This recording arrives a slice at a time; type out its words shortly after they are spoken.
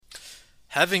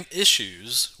having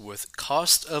issues with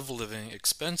cost of living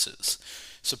expenses.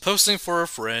 So, posting for a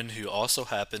friend who also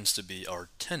happens to be our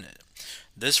tenant.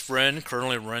 This friend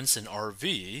currently rents an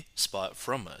RV spot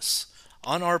from us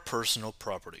on our personal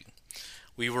property.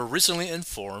 We were recently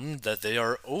informed that they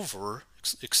are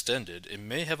overextended and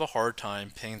may have a hard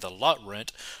time paying the lot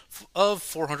rent of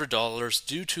 $400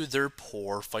 due to their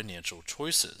poor financial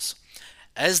choices.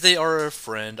 As they are a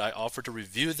friend, I offer to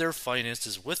review their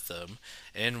finances with them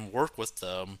and work with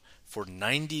them for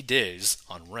 90 days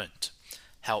on rent.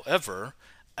 However,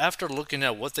 after looking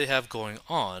at what they have going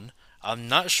on, I'm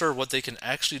not sure what they can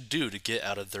actually do to get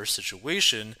out of their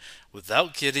situation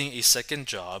without getting a second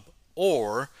job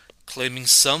or claiming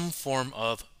some form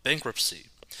of bankruptcy.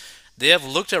 They have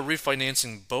looked at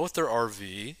refinancing both their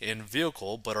RV and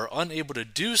vehicle but are unable to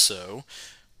do so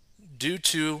due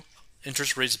to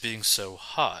interest rates being so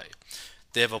high.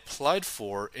 They have applied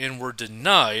for and were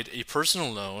denied a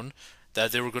personal loan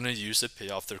that they were going to use to pay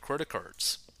off their credit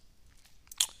cards.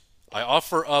 I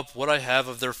offer up what I have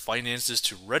of their finances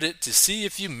to Reddit to see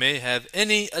if you may have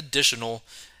any additional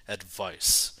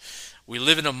advice. We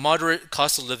live in a moderate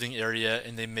cost of living area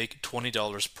and they make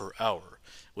 $20 per hour,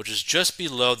 which is just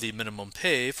below the minimum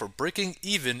pay for breaking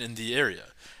even in the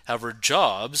area. However,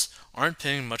 jobs aren't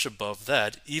paying much above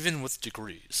that, even with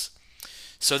degrees.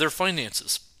 So, their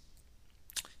finances: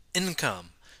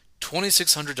 income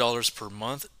 $2,600 per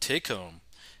month, take home;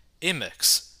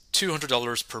 Amex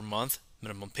 $200 per month,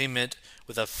 minimum payment,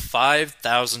 with a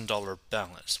 $5,000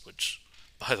 balance, which,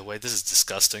 by the way, this is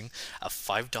disgusting. A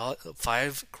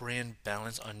 $5 grand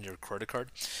balance on your credit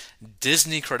card.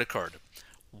 Disney credit card,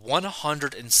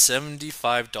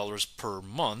 $175 per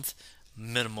month,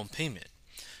 minimum payment,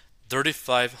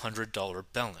 $3,500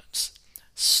 balance.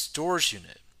 Storage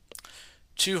unit,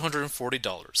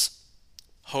 $240.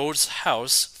 Holds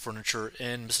house, furniture,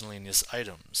 and miscellaneous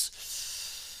items.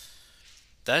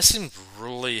 That seems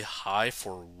really high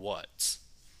for what?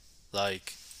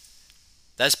 Like,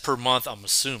 that's per month, I'm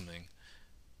assuming.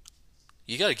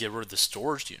 You gotta get rid of the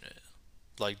storage unit.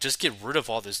 Like, just get rid of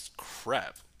all this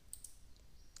crap.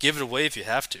 Give it away if you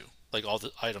have to, like all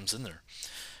the items in there.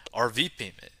 RV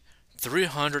payment,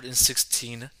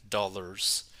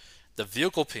 $316. The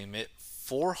vehicle payment,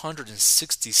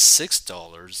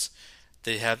 $466.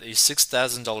 They have a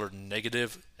 $6,000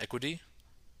 negative equity.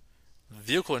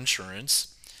 Vehicle insurance,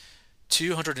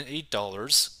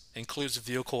 $208, includes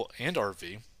vehicle and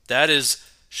RV. That is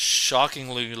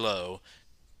shockingly low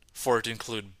for it to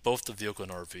include both the vehicle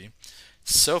and RV.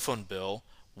 Cell phone bill,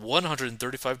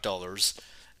 $135.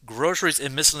 Groceries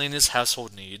and miscellaneous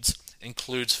household needs,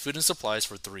 includes food and supplies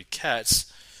for 3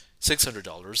 cats,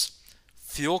 $600.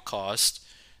 Fuel cost,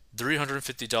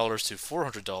 $350 to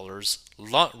 $400.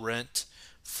 Lot rent,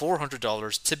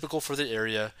 $400. Typical for the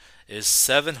area is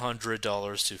 $700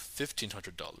 to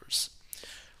 $1,500.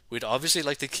 We'd obviously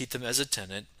like to keep them as a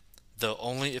tenant, though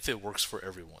only if it works for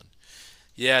everyone.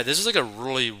 Yeah, this is like a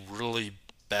really, really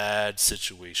bad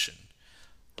situation,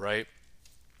 right?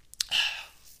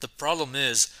 The problem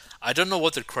is, I don't know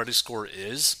what their credit score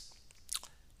is,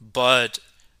 but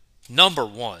number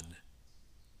one,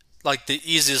 like the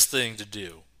easiest thing to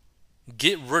do,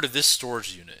 get rid of this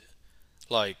storage unit.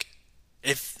 Like,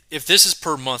 if this is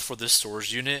per month for this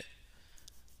storage unit,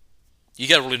 you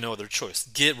got really no other choice.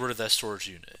 Get rid of that storage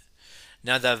unit.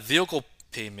 Now that vehicle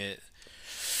payment,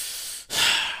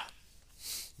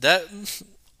 that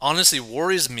honestly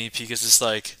worries me because it's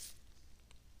like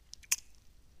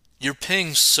you're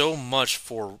paying so much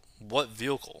for what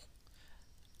vehicle?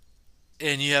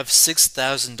 And you have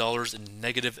 $6,000 in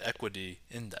negative equity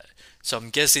in that. So I'm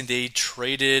guessing they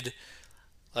traded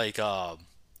like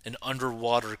an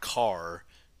underwater car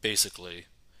basically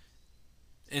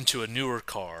into a newer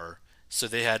car, so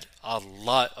they had a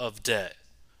lot of debt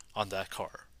on that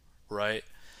car, right?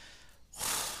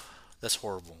 That's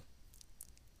horrible.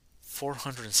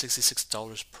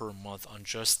 $466 per month on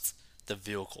just the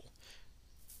vehicle.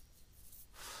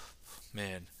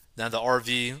 Man. Now the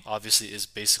RV obviously is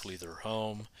basically their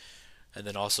home, and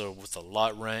then also with the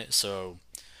lot rent. So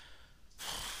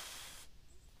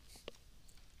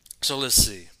let's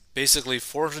see. Basically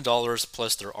 $400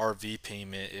 plus their RV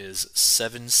payment is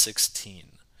 $716.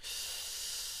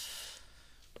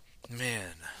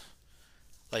 Man,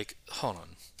 like hold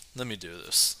on. Let me do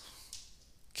this.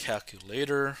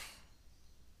 Calculator.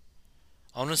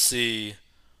 I want to see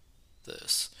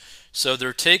this. So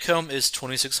their take home is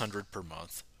 2600 per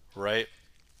month, right?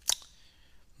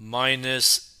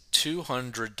 Minus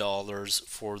 $200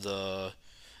 for the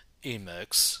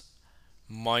Amex,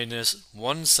 minus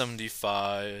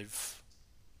 175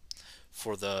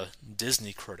 for the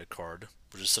Disney credit card,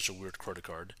 which is such a weird credit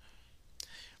card.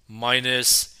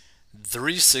 minus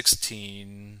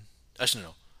 316. Actually,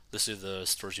 no. Let's do the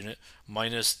storage unit.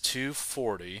 Minus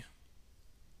 240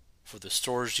 for the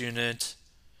storage unit.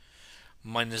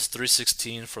 Minus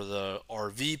 316 for the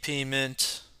RV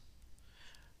payment.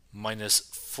 Minus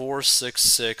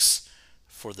 466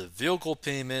 for the vehicle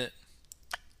payment.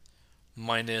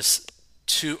 Minus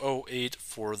 208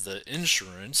 for the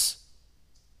insurance.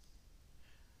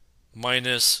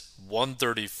 Minus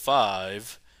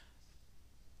 135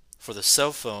 for the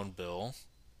cell phone bill,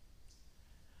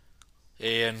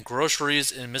 and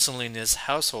groceries and miscellaneous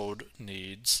household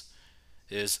needs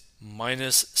is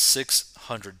minus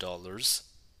 $600.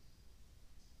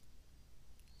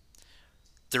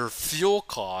 Their fuel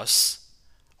costs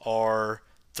are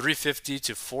 350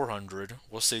 to 400.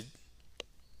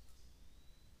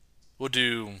 We'll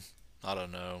do, I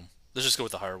don't know. Let's just go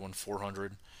with the higher one,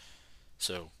 400.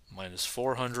 So minus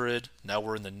 400. Now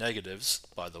we're in the negatives,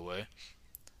 by the way.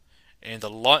 And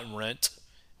the lot rent,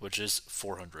 which is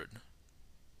 400.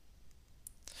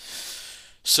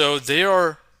 So they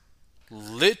are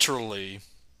literally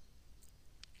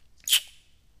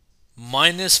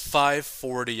minus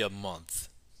 540 a month.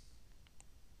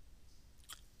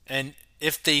 And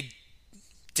if they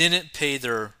didn't pay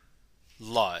their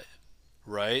lot,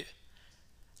 right?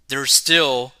 They're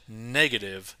still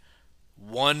negative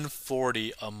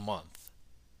 140 a month,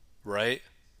 right?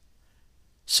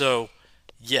 So,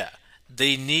 yeah,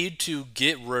 they need to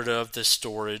get rid of the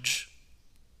storage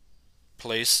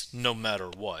place no matter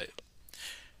what.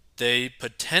 They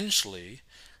potentially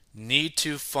need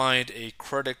to find a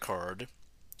credit card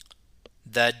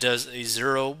that does a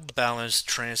zero balance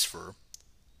transfer,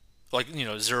 like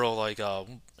zero like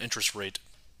interest rate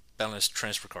balance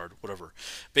transfer card, whatever.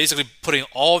 Basically, putting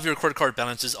all of your credit card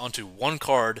balances onto one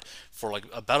card for like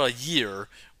about a year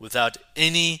without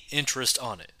any interest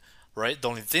on it, right? The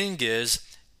only thing is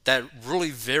that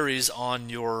really varies on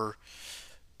your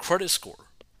credit score,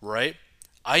 right?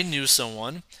 I knew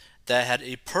someone that had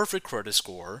a perfect credit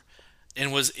score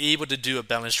and was able to do a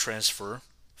balance transfer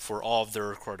for all of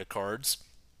their credit cards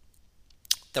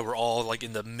that were all like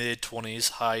in the mid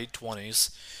 20s, high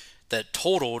 20s, that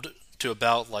totaled to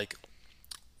about like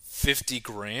 50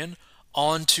 grand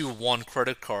onto one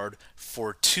credit card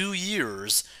for 2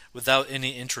 years without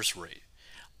any interest rate.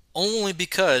 Only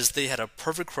because they had a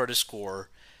perfect credit score.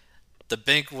 The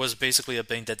bank was basically a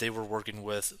bank that they were working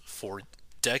with for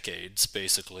decades,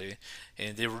 basically,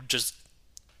 and it was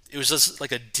just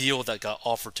like a deal that got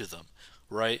offered to them,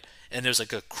 right? And it was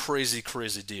like a crazy,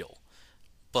 crazy deal.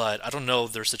 But I don't know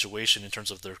their situation in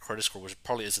terms of their credit score, which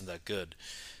probably isn't that good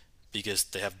because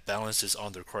they have balances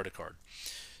on their credit card.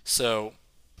 So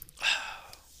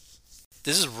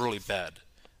this is really bad,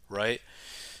 right?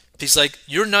 Because like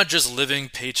you're not just living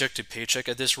paycheck to paycheck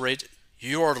at this rate,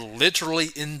 you are literally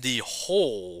in the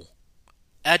hole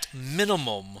at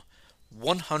minimum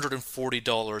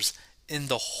 $140 in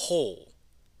the hole,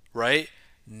 right?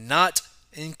 Not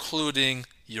including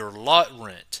your lot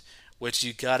rent, which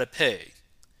you gotta pay.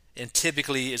 And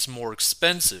typically it's more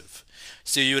expensive.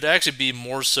 So you would actually be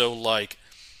more so like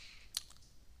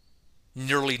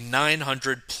nearly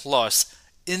 900 plus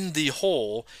in the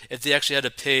hole if they actually had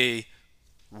to pay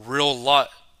real lot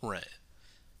rent.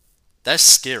 That's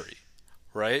scary,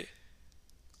 right?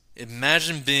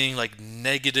 Imagine being like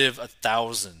negative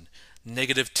 1,000,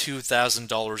 negative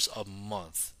 $2,000 a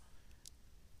month.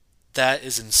 That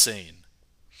is insane.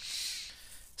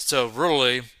 So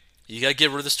really, you gotta get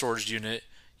rid of the storage unit.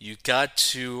 You got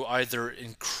to either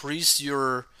increase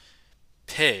your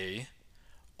pay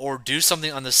or do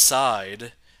something on the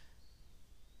side,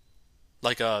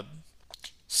 like a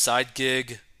side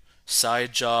gig,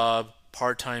 side job,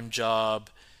 part-time job,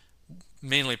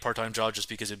 mainly part-time job just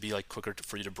because it'd be like quicker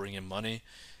for you to bring in money.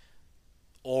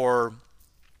 Or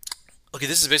okay,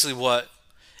 this is basically what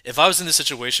if I was in this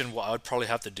situation, what I would probably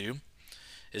have to do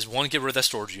is one, get rid of that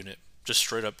storage unit. Just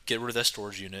straight up get rid of that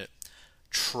storage unit.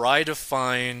 Try to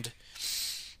find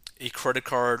a credit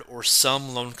card or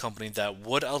some loan company that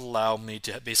would allow me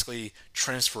to basically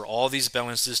transfer all these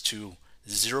balances to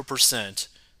 0%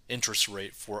 interest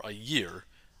rate for a year,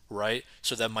 right?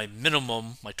 So that my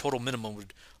total minimum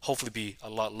would hopefully be a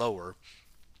lot lower,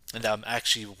 and that I'm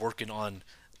actually working on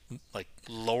like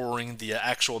lowering the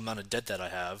actual amount of debt that I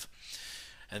have.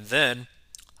 And then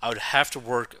I would have to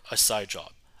work a side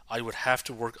job. I would have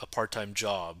to work a part-time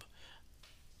job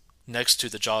next to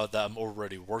the job that I'm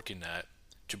already working at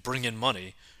to bring in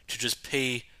money to just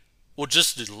pay, well,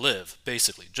 just to live,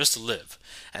 basically, just to live.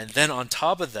 And then on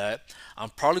top of that,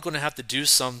 I'm probably going to have to do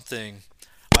something,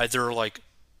 either like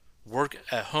work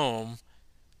at home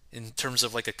in terms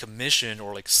of like a commission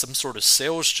or like some sort of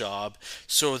sales job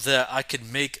so that I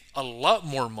could make a lot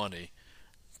more money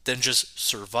than just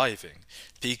surviving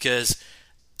because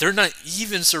they're not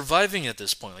even surviving at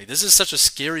this point. Like this is such a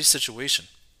scary situation.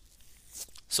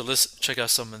 So let's check out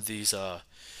some of these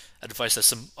advice that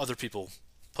some other people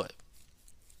put.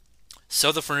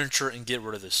 Sell the furniture and get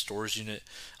rid of the storage unit.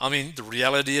 I mean, the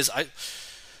reality is, I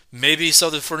maybe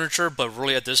sell the furniture, but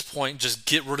really at this point, just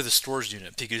get rid of the storage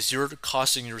unit because you're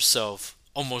costing yourself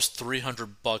almost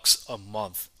 $300 a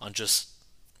month on just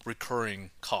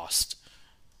recurring cost.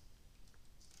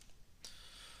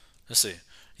 Let's see.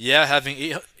 Yeah, having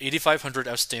 8,500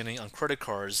 outstanding on credit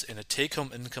cards and a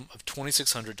take-home income of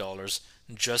 $2,600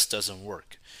 just doesn't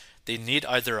work. They need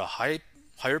either a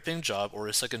higher paying job or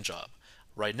a second job.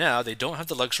 Right now, they don't have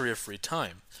the luxury of free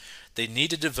time. They need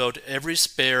to devote every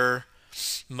spare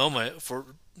moment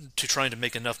to trying to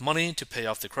make enough money to pay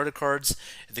off the credit cards.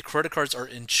 If the credit cards are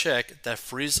in check, that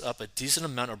frees up a decent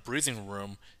amount of breathing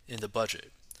room in the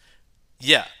budget.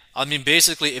 Yeah, I mean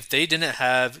basically if they didn't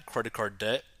have credit card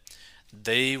debt,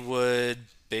 they would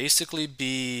basically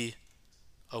be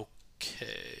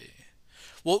okay.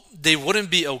 Well, they wouldn't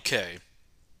be okay,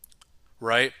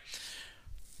 right?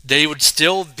 They would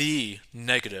still be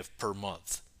negative per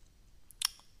month.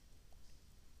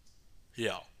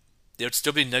 Yeah. They would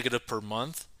still be negative per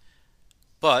month,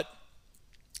 but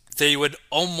they would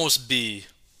almost be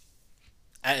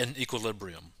at an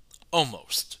equilibrium.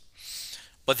 Almost.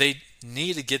 But they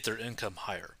need to get their income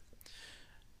higher.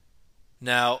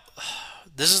 Now,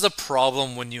 this is the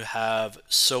problem when you have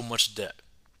so much debt,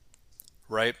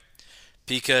 right?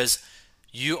 Because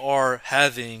you are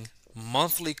having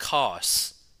monthly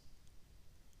costs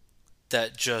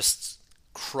that just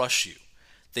crush you.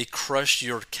 They crush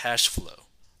your cash flow,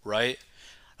 right?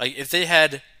 Like if they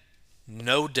had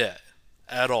no debt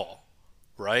at all,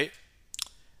 right?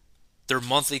 Their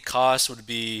monthly cost would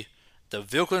be the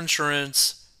vehicle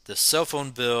insurance, the cell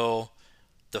phone bill,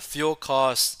 the fuel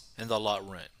costs, and the lot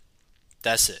rent.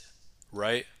 That's it,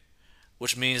 right?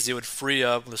 Which means they would free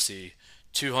up, let's see,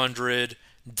 200,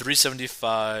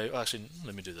 375. Actually,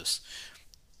 let me do this.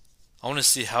 I want to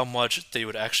see how much they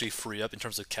would actually free up in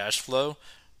terms of cash flow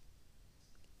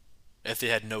if they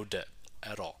had no debt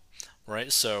at all,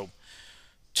 right? So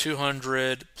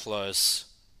 200 plus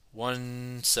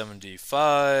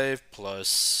 175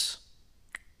 plus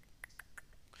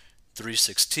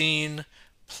 316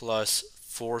 plus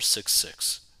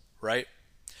 466, right?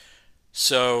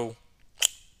 So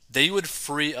they would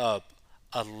free up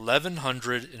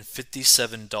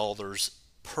 $1,157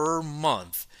 per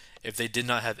month if they did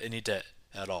not have any debt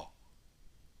at all.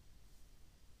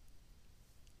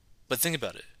 But think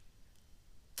about it.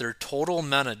 Their total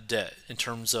amount of debt in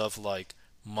terms of like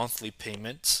monthly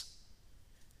payments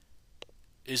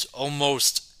is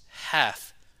almost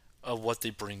half of what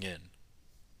they bring in.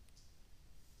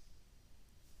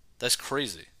 That's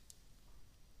crazy.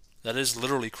 That is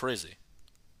literally crazy.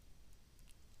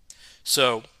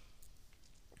 So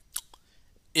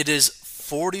it is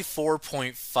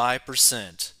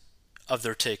 44.5% of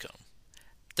their take home.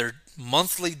 Their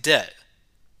monthly debt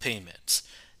payments,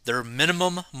 their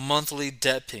minimum monthly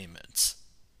debt payments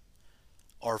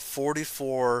are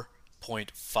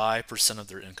 44.5% of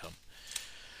their income.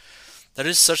 That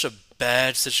is such a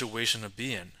bad situation to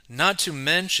be in. Not to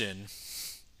mention,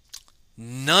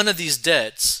 none of these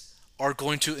debts are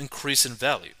going to increase in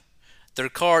value. Their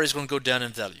car is going to go down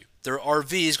in value. Their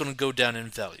RV is going to go down in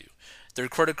value. Their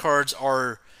credit cards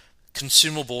are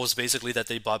consumables basically that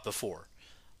they bought before.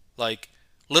 Like,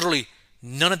 literally,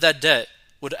 none of that debt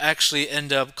would actually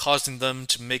end up causing them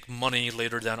to make money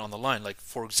later down on the line. Like,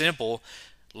 for example,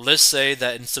 let's say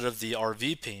that instead of the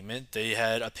RV payment, they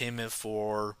had a payment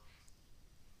for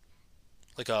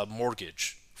like a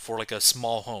mortgage for like a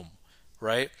small home,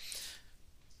 right?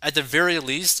 At the very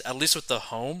least, at least with the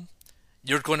home,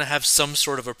 you're going to have some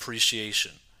sort of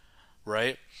appreciation,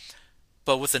 right?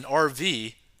 But with an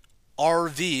RV,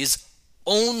 RVs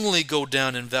only go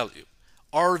down in value.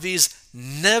 RVs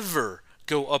never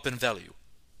go up in value.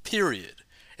 Period.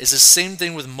 It's the same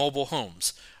thing with mobile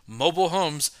homes. Mobile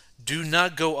homes do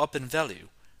not go up in value.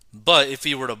 But if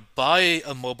you were to buy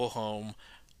a mobile home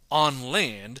on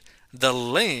land, the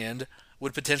land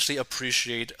would potentially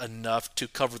appreciate enough to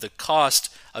cover the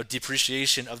cost of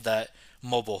depreciation of that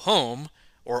mobile home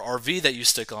or RV that you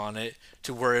stick on it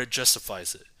to where it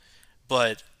justifies it.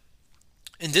 But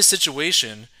in this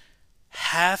situation,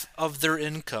 half of their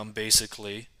income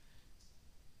basically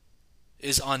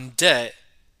is on debt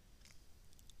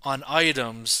on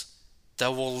items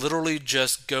that will literally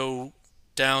just go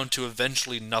down to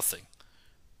eventually nothing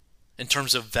in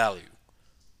terms of value.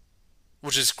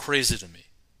 which is crazy to me.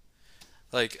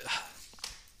 Like,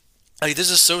 like this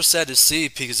is so sad to see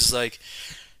because it's like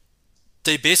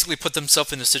they basically put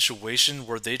themselves in a situation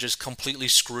where they just completely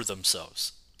screw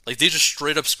themselves. Like they just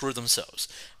straight up screw themselves.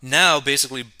 Now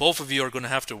basically both of you are going to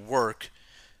have to work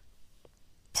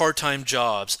part-time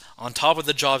jobs on top of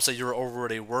the jobs that you're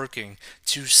already working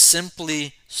to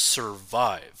simply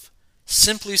survive.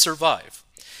 Simply survive.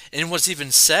 And what's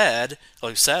even sadder,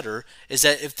 is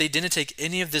that if they didn't take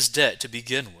any of this debt to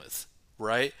begin with,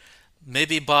 right?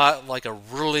 Maybe bought like a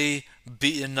really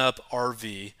beaten up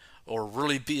RV or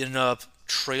really beaten up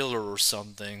trailer or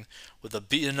something with a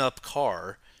beaten up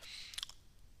car,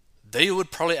 they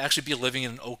would probably actually be living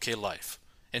an okay life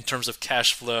in terms of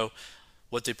cash flow,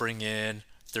 what they bring in,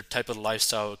 their type of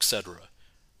lifestyle, etc.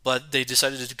 But they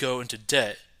decided to go into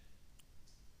debt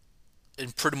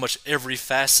in pretty much every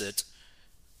facet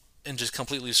and just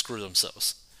completely screw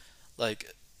themselves.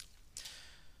 Like,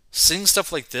 seeing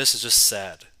stuff like this is just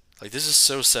sad. Like, this is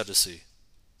so sad to see.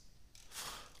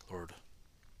 Lord.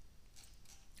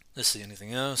 Let's see,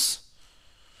 anything else?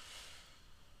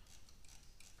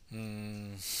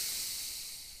 Hmm.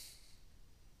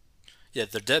 Yeah,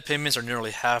 their debt payments are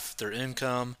nearly half their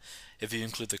income if you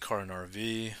include the car and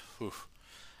RV. Whew.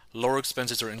 Lower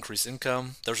expenses or increased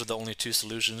income. Those are the only two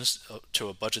solutions to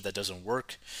a budget that doesn't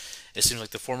work. It seems like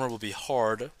the former will be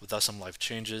hard without some life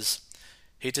changes.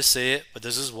 Hate to say it, but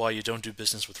this is why you don't do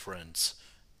business with friends.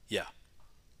 Yeah,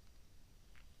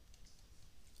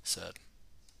 sad.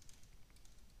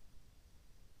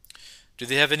 Do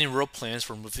they have any real plans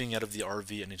for moving out of the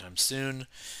RV anytime soon?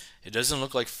 It doesn't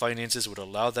look like finances would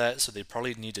allow that, so they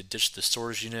probably need to ditch the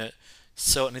storage unit,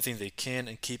 sell anything they can,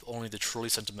 and keep only the truly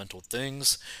sentimental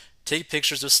things. Take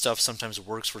pictures of stuff sometimes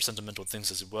works for sentimental things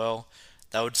as well.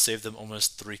 That would save them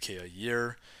almost 3K a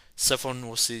year. Cell phone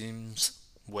will seems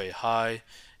way high.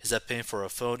 Is that paying for a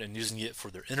phone and using it for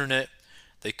their internet?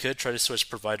 They could try to switch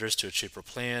providers to a cheaper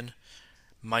plan.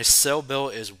 My cell bill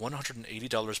is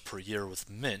 $180 per year with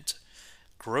Mint.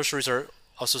 Groceries are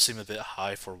also seem a bit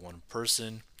high for one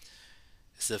person.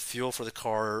 Is the fuel for the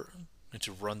car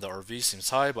to run the RV seems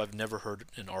high, but I've never heard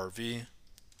an RV.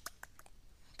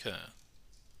 Okay.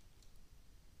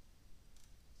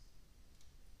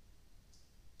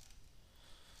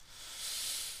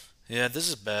 Yeah, this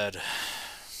is bad.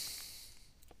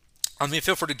 I mean,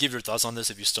 feel free to give your thoughts on this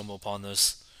if you stumble upon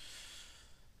this.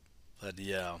 But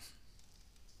yeah,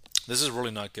 this is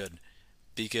really not good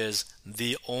because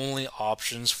the only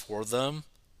options for them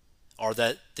are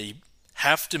that they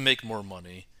have to make more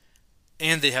money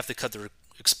and they have to cut their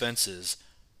expenses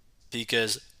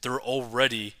because they're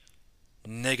already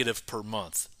negative per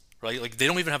month, right? Like they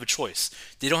don't even have a choice.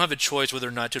 They don't have a choice whether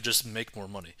or not to just make more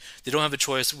money. They don't have a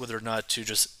choice whether or not to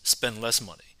just spend less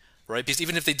money, right? Because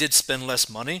even if they did spend less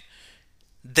money,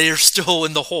 they're still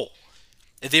in the hole.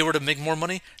 If they were to make more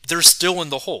money, they're still in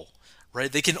the hole,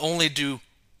 right? They can only do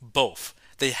both.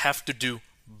 They have to do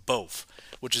both,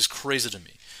 which is crazy to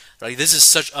me. Right? This is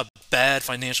such a bad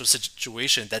financial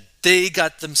situation that they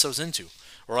got themselves into.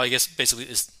 Or I guess basically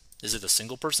is it a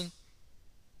single person?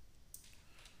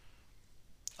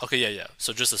 Okay, yeah, yeah.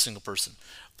 So just a single person.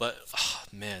 But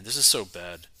man, this is so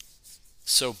bad.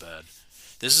 So bad.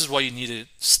 This is why you need to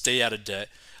stay out of debt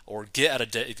or get out of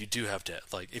debt if you do have debt.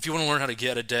 Like if you want to learn how to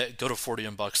get out of debt, go to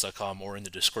 40inbox.com or in the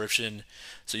description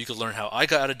so you can learn how I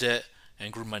got out of debt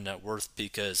and grew my net worth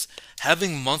because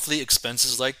having monthly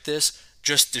expenses like this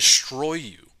just destroy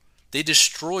you. They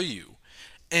destroy you.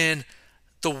 And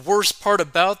the worst part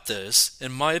about this,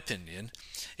 in my opinion,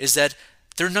 is that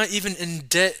they're not even in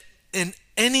debt in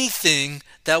anything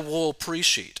that will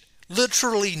appreciate.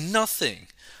 Literally nothing,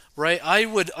 right? I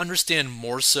would understand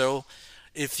more so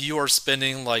if you are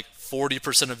spending like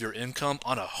 40% of your income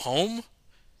on a home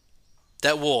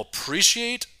that will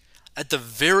appreciate at the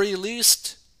very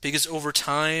least, because over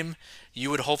time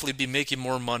you would hopefully be making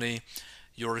more money.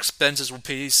 Your expenses will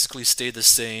basically stay the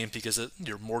same because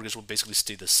your mortgage will basically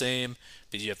stay the same,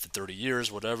 but you have the 30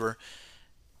 years, whatever.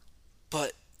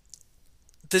 But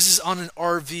this is on an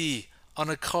RV, on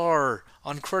a car,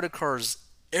 on credit cards,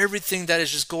 everything that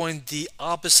is just going the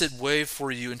opposite way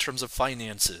for you in terms of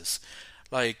finances.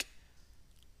 Like,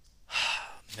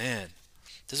 man,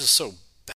 this is so